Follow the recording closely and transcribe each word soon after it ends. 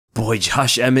Boy,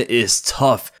 Josh Emmett is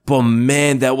tough, but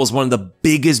man, that was one of the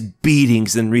biggest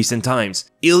beatings in recent times.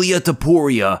 Ilia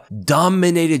Topuria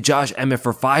dominated Josh Emmett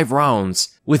for 5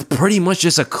 rounds with pretty much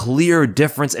just a clear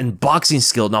difference in boxing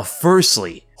skill. Now,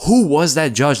 firstly, who was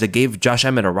that judge that gave Josh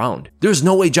Emmett a round? There's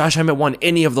no way Josh Emmett won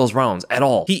any of those rounds at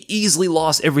all. He easily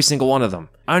lost every single one of them.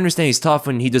 I understand he's tough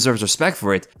and he deserves respect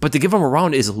for it, but to give him a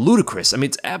round is ludicrous. I mean,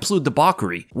 it's absolute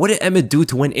debauchery. What did Emmett do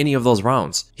to win any of those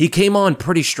rounds? He came on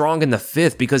pretty strong in the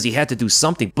 5th because he had to do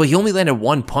something, but he only landed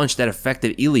 1 punch that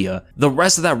affected Ilia. The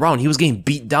rest of that round, he was getting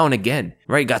beat down again,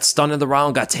 right? Got stunned in the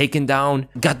round, got taken down,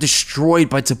 got destroyed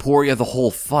by Topuria the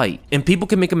whole fight. And people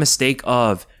can make a mistake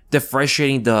of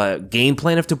differentiating the game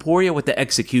plan of Topuria with the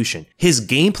execution. His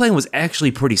game plan was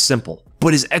actually pretty simple,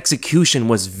 but his execution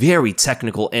was very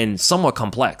technical and somewhat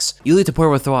complex. Ilia Topuria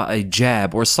would throw out a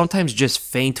jab or sometimes just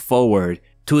feint forward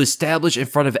to establish in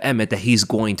front of Emmett that he's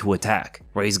going to attack,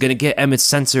 right? He's going to get Emmett's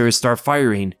sensors start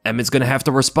firing. Emmett's going to have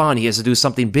to respond. He has to do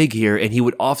something big here, and he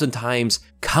would oftentimes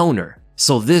counter.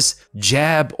 So this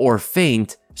jab or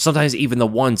feint, sometimes even the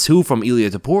 1-2 from Ilia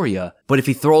Topuria, but if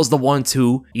he throws the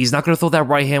 1-2, he's not going to throw that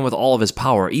right hand with all of his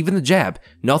power. Even the jab,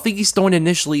 nothing he's throwing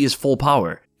initially is full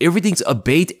power. Everything's a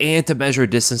bait and to measure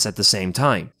distance at the same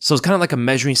time. So it's kind of like a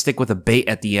measuring stick with a bait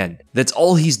at the end. That's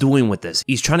all he's doing with this.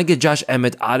 He's trying to get Josh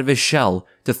Emmett out of his shell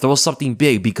to throw something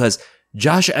big because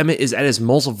Josh Emmett is at his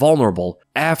most vulnerable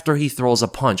after he throws a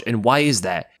punch. And why is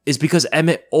that? It's because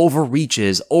Emmett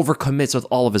overreaches, overcommits with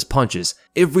all of his punches.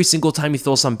 Every single time he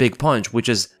throws some big punch, which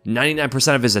is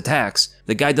 99% of his attacks,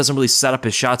 the guy doesn't really set up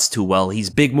his shots too well. He's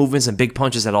big movements and big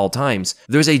punches at all times.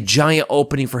 There's a giant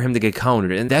opening for him to get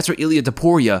countered, and that's where Ilia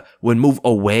Topuria would move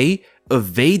away,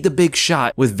 evade the big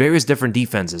shot with various different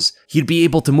defenses. He'd be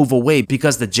able to move away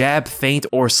because the jab, feint,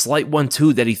 or slight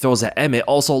 1-2 that he throws at Emmett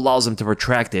also allows him to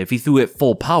retract it. If he threw it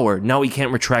full power, now he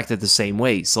can't retract it the same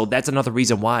way. So that's another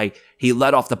reason why he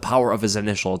let off the power of his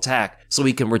initial attack, so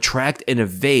he can retract and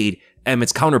evade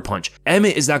Emmett's counterpunch.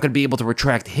 Emmett is not going to be able to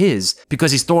retract his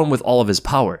because he's throwing with all of his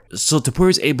power. So Topuria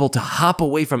is able to hop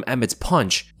away from Emmett's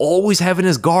punch, always having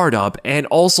his guard up and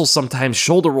also sometimes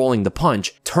shoulder rolling the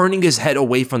punch, turning his head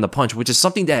away from the punch, which is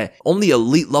something that only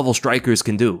elite level strikers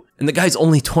can do. And the guy's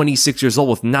only 26 years old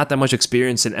with not that much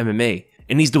experience in MMA.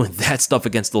 And he's doing that stuff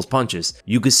against those punches.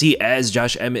 You can see as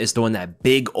Josh Emmett is throwing that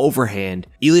big overhand,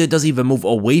 Ilia doesn't even move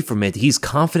away from it. He's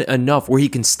confident enough where he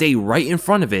can stay right in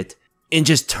front of it and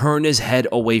just turn his head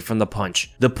away from the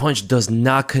punch. The punch does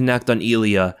not connect on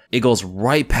Ilia. It goes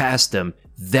right past him.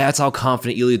 That's how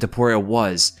confident Ilia Topuria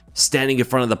was, standing in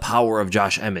front of the power of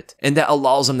Josh Emmett. And that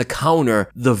allows him to counter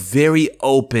the very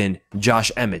open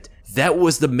Josh Emmett. That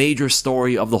was the major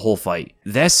story of the whole fight.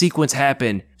 That sequence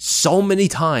happened so many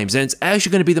times, and it's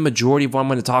actually going to be the majority of what I'm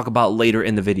going to talk about later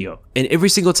in the video. And every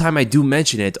single time I do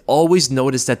mention it, always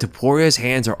notice that Topuria's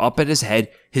hands are up at his head,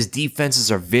 his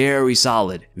defenses are very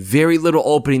solid, very little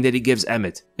opening that he gives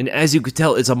Emmett. And as you could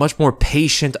tell, it's a much more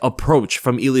patient approach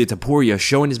from Ilia Topuria,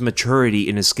 showing his maturity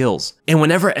in his skills. And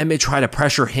whenever Emmett tried to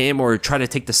pressure him or try to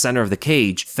take the center of the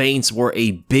cage, feints were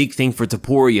a big thing for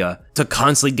Topuria to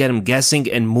constantly get him guessing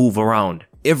and move around.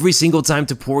 Every single time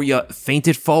Topuria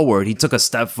feinted forward, he took a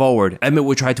step forward, Emmett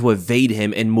would try to evade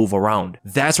him and move around.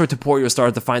 That's where Topuria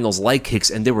started to find those leg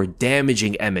kicks, and they were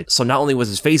damaging Emmett. So not only was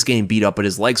his face getting beat up, but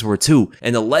his legs were too,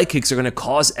 and the leg kicks are going to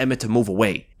cause Emmett to move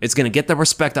away. It's going to get the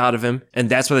respect out of him, and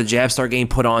that's where the jabs start getting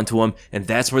put onto him, and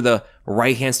that's where the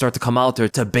right hands start to come out there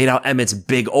to bait out Emmett's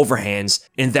big overhands,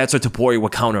 and that's where Topuria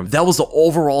would counter him. That was the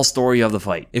overall story of the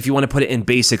fight, if you want to put it in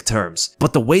basic terms.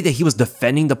 But the way that he was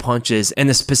defending the punches, and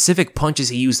the specific punches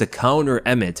he used to counter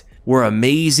Emmett, were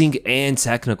amazing and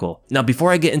technical. Now,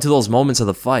 before I get into those moments of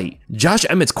the fight, Josh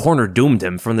Emmett's corner doomed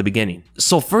him from the beginning.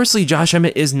 So firstly, Josh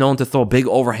Emmett is known to throw big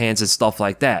overhands and stuff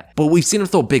like that, but we've seen him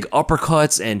throw big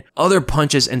uppercuts and other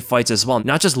punches in fights as well,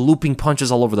 not just looping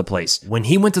punches all over the place. When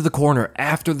he went to the corner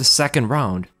after the second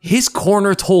round, his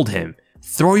corner told him,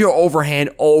 throw your overhand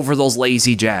over those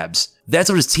lazy jabs. That's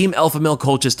what his Team Alpha Male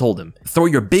coaches told him. Throw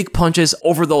your big punches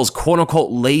over those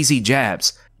quote-unquote lazy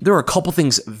jabs. There are a couple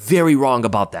things very wrong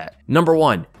about that. Number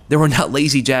one, they were not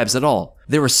lazy jabs at all.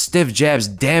 They were stiff jabs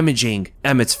damaging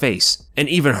Emmett's face and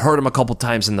even hurt him a couple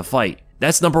times in the fight.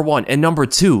 That's number one. And number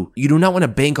two, you do not want to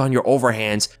bank on your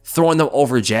overhands throwing them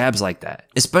over jabs like that,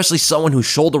 especially someone who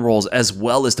shoulder rolls as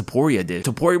well as Topuria did.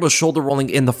 Topuria was shoulder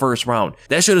rolling in the first round.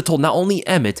 That should have told not only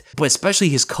Emmett, but especially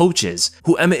his coaches,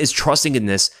 who Emmett is trusting in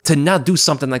this, to not do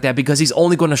something like that because he's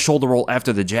only going to shoulder roll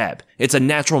after the jab. It's a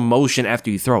natural motion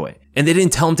after you throw it. And they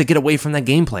didn't tell him to get away from that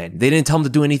game plan. They didn't tell him to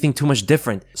do anything too much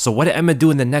different. So what did Emmett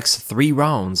do in the next 3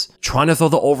 rounds? Trying to throw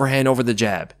the overhand over the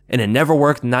jab. And it never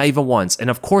worked, not even once. And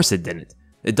of course it didn't.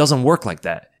 It doesn't work like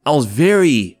that. I was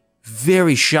very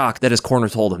very shocked that his corner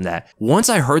told him that. Once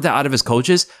I heard that out of his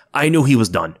coaches, I knew he was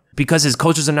done. Because his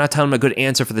coaches are not telling him a good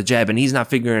answer for the jab, and he's not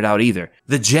figuring it out either.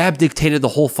 The jab dictated the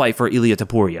whole fight for Ilia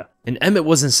Topuria. And Emmett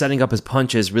wasn't setting up his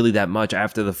punches really that much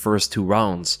after the first 2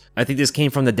 rounds. I think this came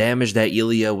from the damage that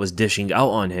Ilia was dishing out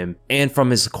on him, and from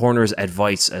his corner's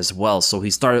advice as well. So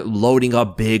he started loading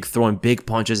up big, throwing big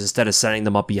punches instead of setting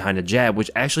them up behind a jab,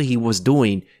 which actually he was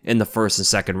doing in the first and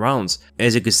second rounds.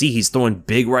 As you can see, he's throwing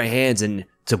big right hands, and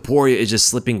Topuria is just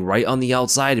slipping right on the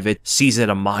outside of it, sees it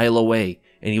a mile away.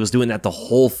 And he was doing that the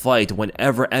whole fight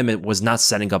whenever Emmett was not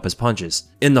setting up his punches.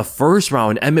 In the first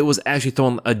round, Emmett was actually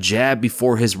throwing a jab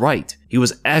before his right. He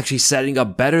was actually setting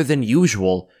up better than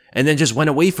usual, and then just went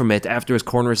away from it after his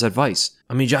corner's advice.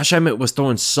 I mean, Josh Emmett was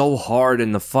throwing so hard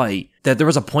in the fight that there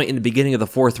was a point in the beginning of the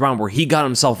 4th round where he got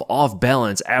himself off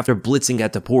balance after blitzing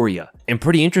at Topuria. And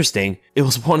pretty interesting, it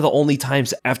was one of the only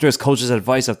times after his coach's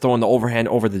advice of throwing the overhand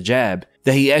over the jab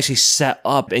that he actually set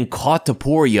up and caught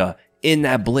Topuria in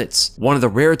that blitz. One of the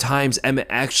rare times Emmett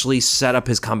actually set up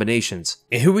his combinations.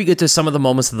 And here we get to some of the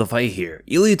moments of the fight here.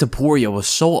 Ilia Topuria was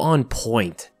so on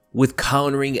point with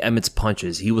countering Emmett's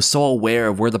punches. He was so aware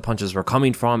of where the punches were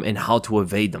coming from and how to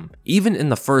evade them. Even in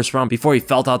the first round, before he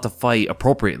felt out the fight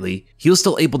appropriately, he was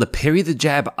still able to parry the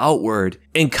jab outward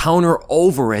and counter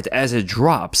over it as it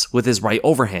drops with his right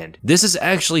overhand. This is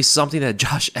actually something that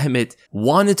Josh Emmett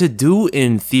wanted to do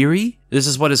in theory. This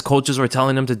is what his coaches were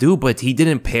telling him to do, but he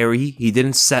didn't parry, he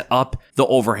didn't set up the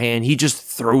overhand, he just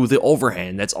threw the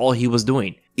overhand. That's all he was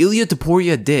doing. Ilia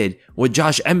Topuria did what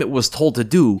Josh Emmett was told to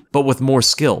do, but with more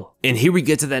skill. And here we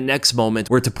get to that next moment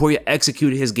where Topuria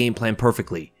executed his game plan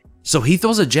perfectly. So he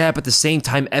throws a jab at the same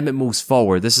time Emmett moves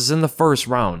forward. This is in the first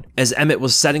round, as Emmett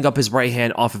was setting up his right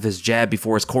hand off of his jab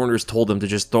before his corners told him to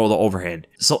just throw the overhand.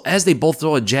 So as they both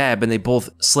throw a jab and they both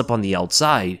slip on the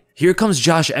outside, here comes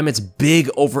Josh Emmett's big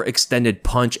overextended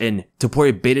punch, and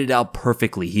Topuria baited it out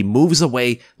perfectly. He moves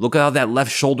away, look at how that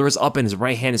left shoulder is up and his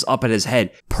right hand is up at his head.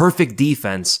 Perfect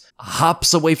defense,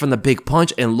 hops away from the big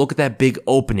punch, and look at that big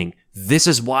opening. This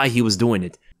is why he was doing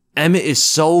it. Emmett is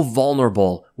so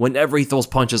vulnerable whenever he throws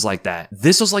punches like that.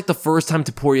 This was like the first time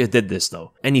Topuria did this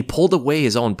though, and he pulled away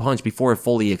his own punch before it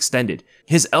fully extended.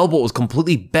 His elbow was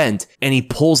completely bent, and he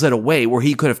pulls it away where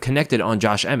he could have connected on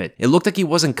Josh Emmett. It looked like he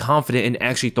wasn't confident in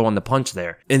actually throwing the punch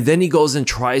there. And then he goes and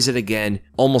tries it again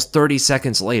almost 30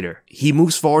 seconds later. He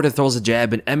moves forward and throws a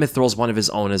jab, and Emmett throws one of his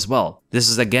own as well. This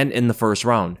is again in the first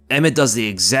round. Emmett does the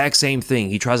exact same thing.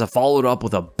 He tries to follow it up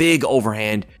with a big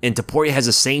overhand, and Topuria has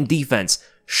the same defense.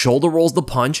 Shoulder rolls the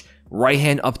punch, right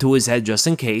hand up to his head just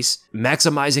in case,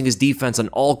 maximizing his defense on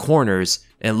all corners,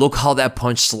 and look how that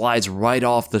punch slides right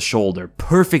off the shoulder.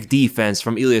 Perfect defense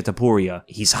from Ilia Topuria.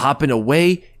 He's hopping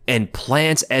away and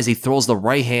plants as he throws the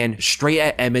right hand straight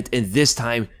at Emmett, and this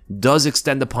time does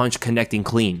extend the punch, connecting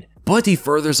clean. But he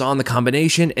furthers on the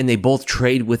combination and they both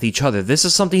trade with each other. This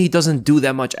is something he doesn't do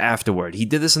that much afterward. He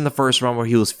did this in the first round where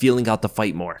he was feeling out the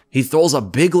fight more. He throws a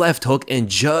big left hook and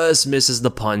just misses the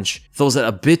punch, throws it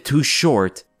a bit too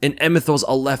short, and Emmett throws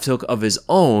a left hook of his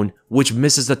own, which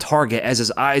misses the target as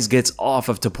his eyes gets off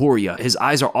of Topuria. His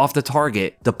eyes are off the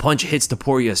target, the punch hits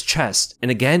Topuria's chest.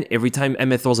 And again, every time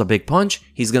Emmett throws a big punch,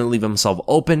 he's gonna leave himself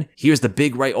open. Here's the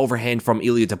big right overhand from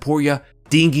Ilia Topuria,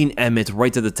 dinging Emmett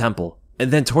right to the temple. And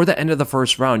then toward the end of the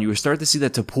first round, you were starting to see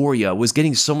that Topuria was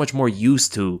getting so much more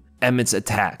used to Emmett's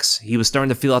attacks. He was starting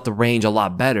to feel out the range a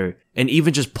lot better, and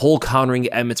even just pull countering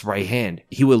Emmett's right hand.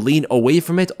 He would lean away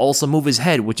from it, also move his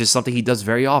head, which is something he does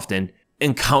very often,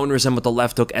 and counters him with the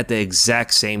left hook at the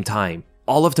exact same time.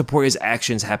 All of Topuria's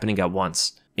actions happening at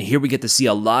once. And here we get to see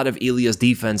a lot of Ilia's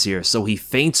defense here, so he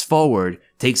feints forward,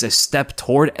 takes a step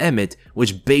toward Emmett,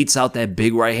 which baits out that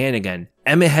big right hand again.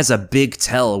 Emmett has a big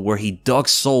tell where he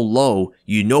ducks so low,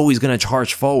 you know he's going to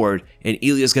charge forward, and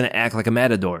Ilia's going to act like a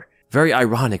matador. Very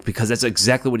ironic because that's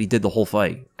exactly what he did the whole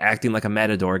fight, acting like a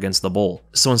matador against the bull.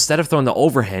 So instead of throwing the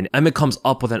overhand, Emmett comes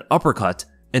up with an uppercut,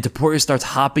 and Topuria starts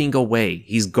hopping away.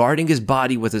 He's guarding his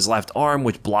body with his left arm,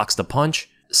 which blocks the punch,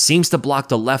 seems to block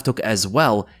the left hook as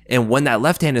well, and when that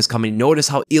left hand is coming, notice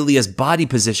how Ilia's body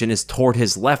position is toward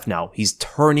his left now. He's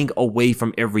turning away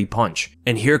from every punch.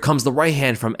 And here comes the right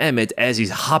hand from Emmett as he's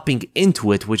hopping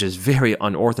into it, which is very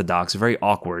unorthodox, very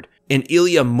awkward. And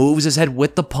Ilia moves his head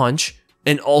with the punch,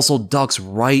 and also ducks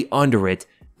right under it,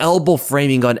 elbow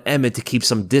framing on Emmett to keep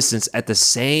some distance at the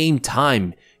same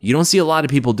time. You don't see a lot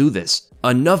of people do this.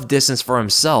 Enough distance for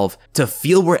himself to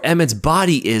feel where Emmett's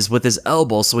body is with his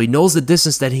elbow so he knows the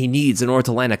distance that he needs in order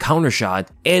to land a counter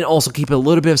shot, and also keep a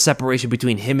little bit of separation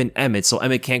between him and Emmett so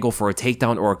Emmett can't go for a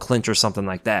takedown or a clinch or something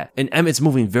like that. And Emmett's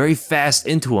moving very fast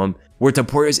into him where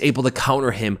Topuria is able to counter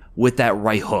him with that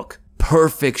right hook.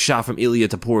 Perfect shot from Ilia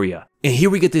Topuria. And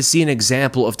here we get to see an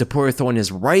example of Topuria throwing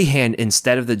his right hand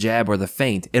instead of the jab or the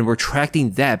feint, and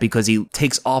retracting that because he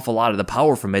takes off a lot of the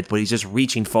power from it, but he's just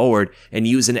reaching forward and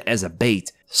using it as a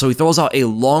bait. So he throws out a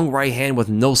long right hand with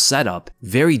no setup,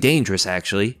 very dangerous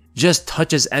actually, just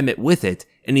touches Emmett with it,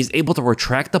 and he's able to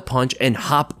retract the punch and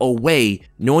hop away,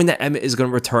 knowing that Emmett is going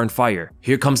to return fire.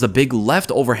 Here comes the big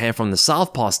left overhand from the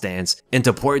southpaw stance, and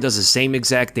Topuria does the same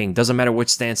exact thing. Doesn't matter which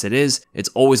stance it is, it's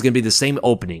always going to be the same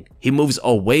opening. He moves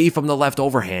away from the left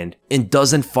overhand and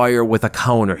doesn't fire with a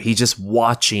counter. He's just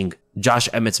watching Josh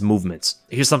Emmett's movements.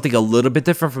 Here's something a little bit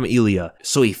different from Ilia.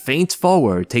 So he feints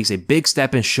forward, takes a big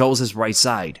step, and shows his right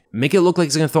side. Make it look like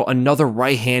he's going to throw another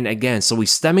right hand again, so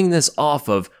he's stemming this off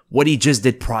of what he just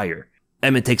did prior.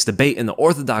 Emmett takes the bait in the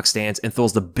orthodox stance and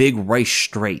throws the big right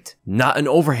straight. Not an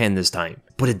overhand this time,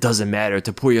 but it doesn't matter.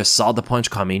 Topuria saw the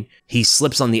punch coming. He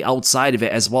slips on the outside of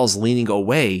it as well as leaning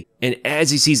away, and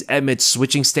as he sees Emmett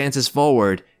switching stances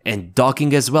forward and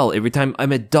ducking as well, every time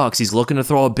Emmett ducks, he's looking to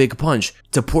throw a big punch.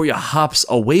 Topuria hops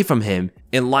away from him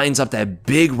and lines up that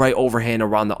big right overhand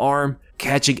around the arm,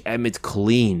 catching Emmett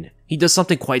clean. He does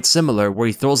something quite similar where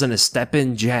he throws in a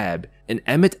step-in jab, and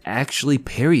Emmett actually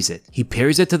parries it. He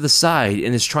parries it to the side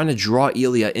and is trying to draw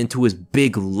Ilia into his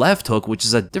big left hook, which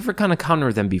is a different kind of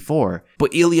counter than before,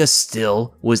 but Ilia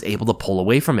still was able to pull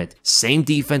away from it. Same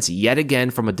defense yet again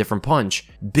from a different punch.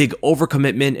 Big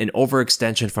overcommitment and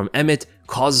overextension from Emmett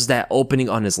causes that opening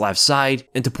on his left side,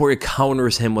 and Topuria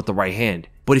counters him with the right hand.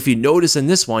 But if you notice in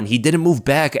this one, he didn't move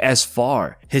back as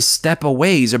far. His step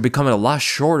aways are becoming a lot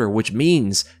shorter, which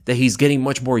means that he's getting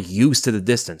much more used to the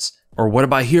distance. Or what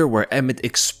about here where Emmett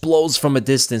explodes from a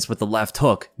distance with the left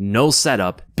hook, no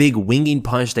setup, big winging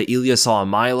punch that Ilia saw a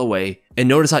mile away, and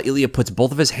notice how Ilia puts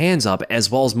both of his hands up as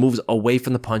well as moves away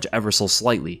from the punch ever so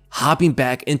slightly, hopping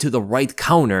back into the right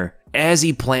counter as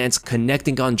he plants,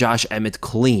 connecting on Josh Emmett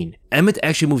clean. Emmett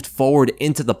actually moved forward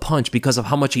into the punch because of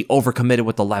how much he overcommitted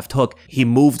with the left hook. He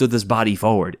moved with his body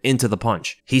forward into the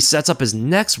punch. He sets up his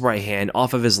next right hand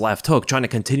off of his left hook, trying to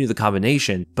continue the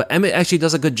combination, but Emmett actually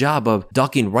does a good job of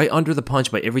ducking right under the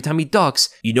punch, but every time he ducks,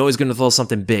 you know he's going to throw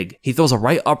something big. He throws a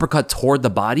right uppercut toward the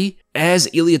body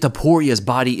as Ilia Topuria's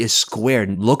body is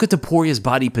squared. Look at Topuria's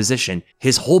body position.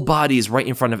 His whole body is right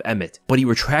in front of Emmett, but he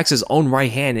retracts his own right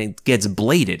hand and gets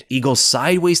bladed. He goes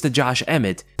sideways to Josh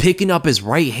Emmett, picking up his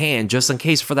right hand just in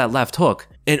case for that left hook.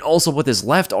 And also with his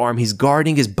left arm, he's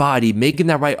guarding his body, making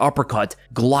that right uppercut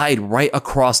glide right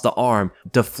across the arm,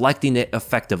 deflecting it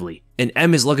effectively. And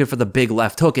M is looking for the big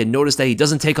left hook, and notice that he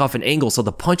doesn't take off an angle, so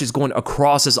the punch is going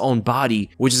across his own body,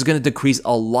 which is going to decrease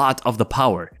a lot of the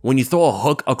power. When you throw a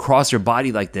hook across your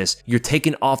body like this, you're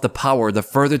taking off the power the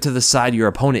further to the side your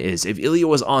opponent is. If Ilia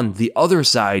was on the other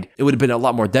side, it would have been a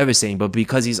lot more devastating, but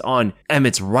because he's on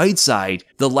Emmett's right side,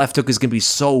 the left hook is going to be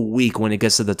so weak when it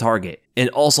gets to the target. And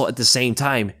also at the same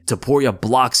time, Topuria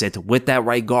blocks it with that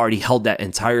right guard he held that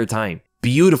entire time.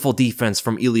 Beautiful defense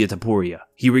from Ilia Topuria.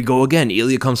 Here we go again.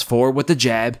 Ilia comes forward with the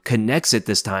jab, connects it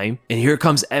this time, and here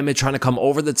comes Emmett trying to come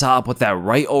over the top with that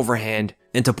right overhand,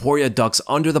 and Topuria ducks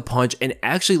under the punch and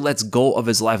actually lets go of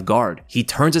his left guard. He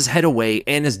turns his head away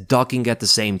and is ducking at the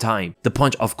same time. The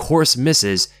punch of course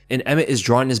misses, and Emmett is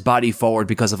drawing his body forward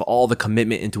because of all the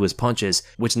commitment into his punches,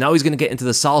 which now he's going to get into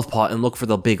the southpaw and look for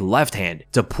the big left hand.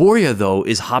 Topuria though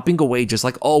is hopping away just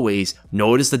like always.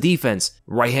 Notice the defense.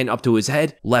 Right hand up to his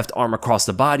head, left arm across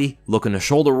the body, looking to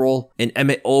shoulder roll, and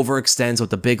Emmett overextends with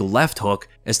the big left hook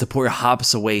as Topuria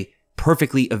hops away,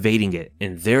 perfectly evading it.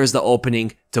 And there's the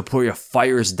opening. Topuria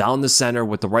fires down the center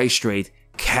with the right straight,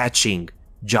 catching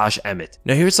Josh Emmett.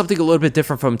 Now here's something a little bit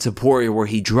different from Topuria where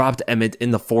he dropped Emmett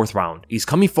in the 4th round. He's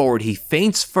coming forward, he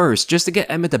feints first just to get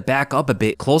Emmett to back up a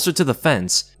bit closer to the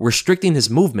fence, restricting his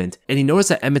movement, and he noticed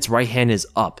that Emmett's right hand is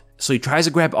up. So he tries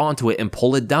to grab onto it and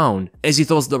pull it down as he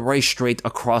throws the right straight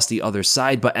across the other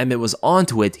side, but Emmett was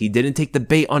onto it. He didn't take the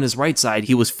bait on his right side,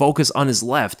 he was focused on his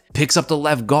left, picks up the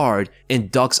left guard, and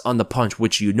ducks on the punch,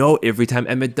 which you know every time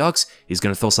Emmett ducks, he's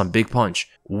going to throw some big punch.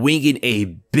 Winging a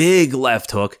big left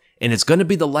hook, and it's going to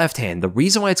be the left hand. The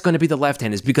reason why it's going to be the left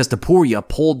hand is because Topuria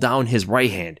pulled down his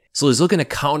right hand. So he's looking to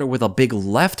counter with a big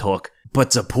left hook,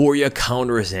 but Topuria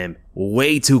counters him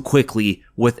way too quickly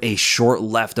with a short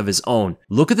left of his own.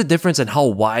 Look at the difference in how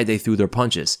wide they threw their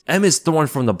punches. M is throwing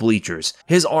from the bleachers.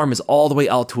 His arm is all the way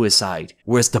out to his side,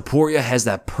 whereas Topuria has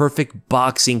that perfect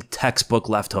boxing textbook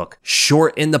left hook.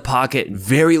 Short in the pocket,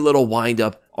 very little wind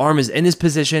up, arm is in his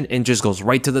position and just goes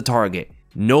right to the target.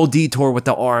 No detour with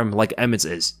the arm like Emmett's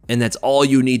is, and that's all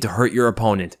you need to hurt your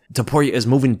opponent. Topuria is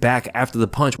moving back after the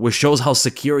punch, which shows how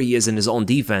secure he is in his own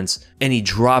defense, and he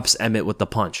drops Emmett with the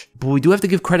punch. But we do have to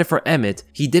give credit for Emmett.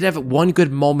 He did have one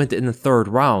good moment in the third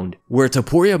round, where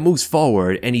Topuria moves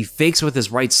forward and he fakes with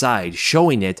his right side,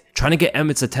 showing it, trying to get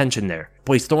Emmett's attention there.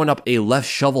 But he's throwing up a left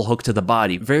shovel hook to the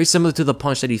body, very similar to the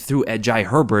punch that he threw at Jai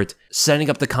Herbert, setting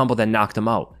up the combo that knocked him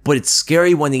out. But it's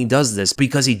scary when he does this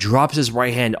because he drops his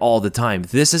right hand all the time.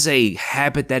 This is a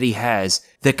habit that he has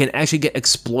that can actually get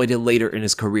exploited later in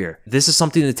his career. This is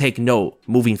something to take note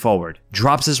moving forward.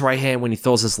 Drops his right hand when he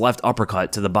throws his left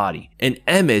uppercut to the body. And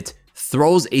Emmett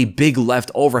throws a big left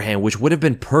overhand, which would have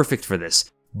been perfect for this.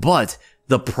 But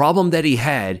the problem that he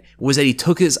had was that he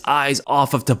took his eyes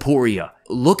off of Topuria.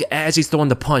 Look as he's throwing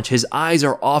the punch, his eyes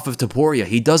are off of Topuria.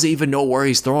 He doesn't even know where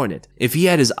he's throwing it. If he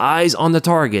had his eyes on the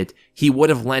target, he would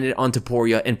have landed on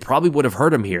Topuria and probably would have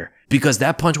hurt him here, because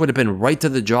that punch would have been right to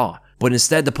the jaw. But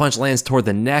instead, the punch lands toward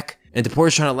the neck, and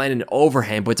Topuria's trying to land an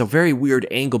overhand, but it's a very weird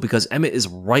angle because Emmett is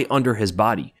right under his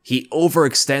body. He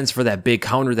overextends for that big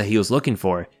counter that he was looking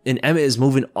for, and Emmett is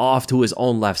moving off to his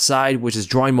own left side, which is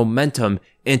drawing momentum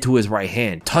into his right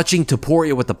hand, touching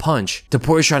Topuria with the punch.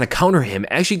 Topuria's trying to counter him,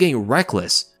 actually getting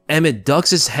reckless. Emmett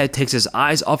ducks his head, takes his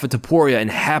eyes off of Topuria, and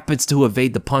happens to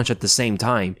evade the punch at the same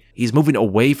time. He's moving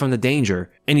away from the danger,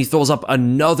 and he throws up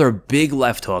another big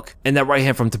left hook, and that right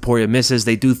hand from Topuria misses.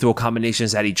 They do throw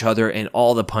combinations at each other, and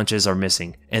all the punches are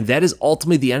missing. And that is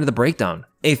ultimately the end of the breakdown.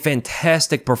 A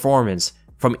fantastic performance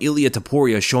from Ilia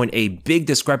Topuria, showing a big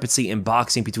discrepancy in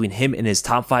boxing between him and his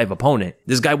top 5 opponent.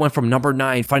 This guy went from number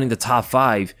 9 fighting the top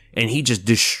 5, and he just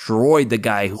destroyed the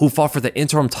guy who fought for the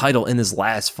interim title in his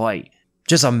last fight.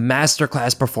 Just a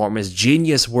masterclass performance,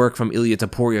 genius work from Ilia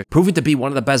Topuria, proving to be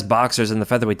one of the best boxers in the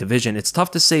featherweight division. It's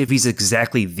tough to say if he's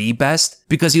exactly the best,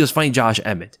 because he was fighting Josh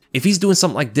Emmett. If he's doing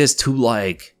something like this to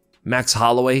like Max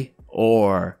Holloway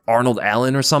or Arnold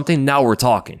Allen or something, now we're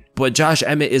talking. But Josh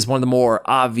Emmett is one of the more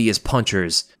obvious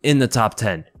punchers in the top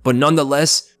 10. But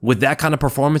nonetheless, with that kind of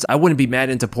performance, I wouldn't be mad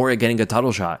at Topuria getting a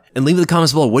title shot. And leave in the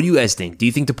comments below, what do you guys think? Do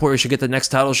you think Topuria should get the next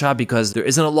title shot? Because there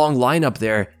isn't a long lineup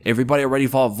there. Everybody already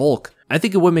fought Volk. I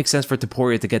think it would make sense for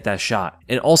Topuria to get that shot.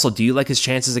 And also, do you like his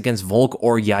chances against Volk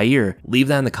or Yair? Leave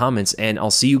that in the comments, and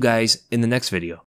I'll see you guys in the next video.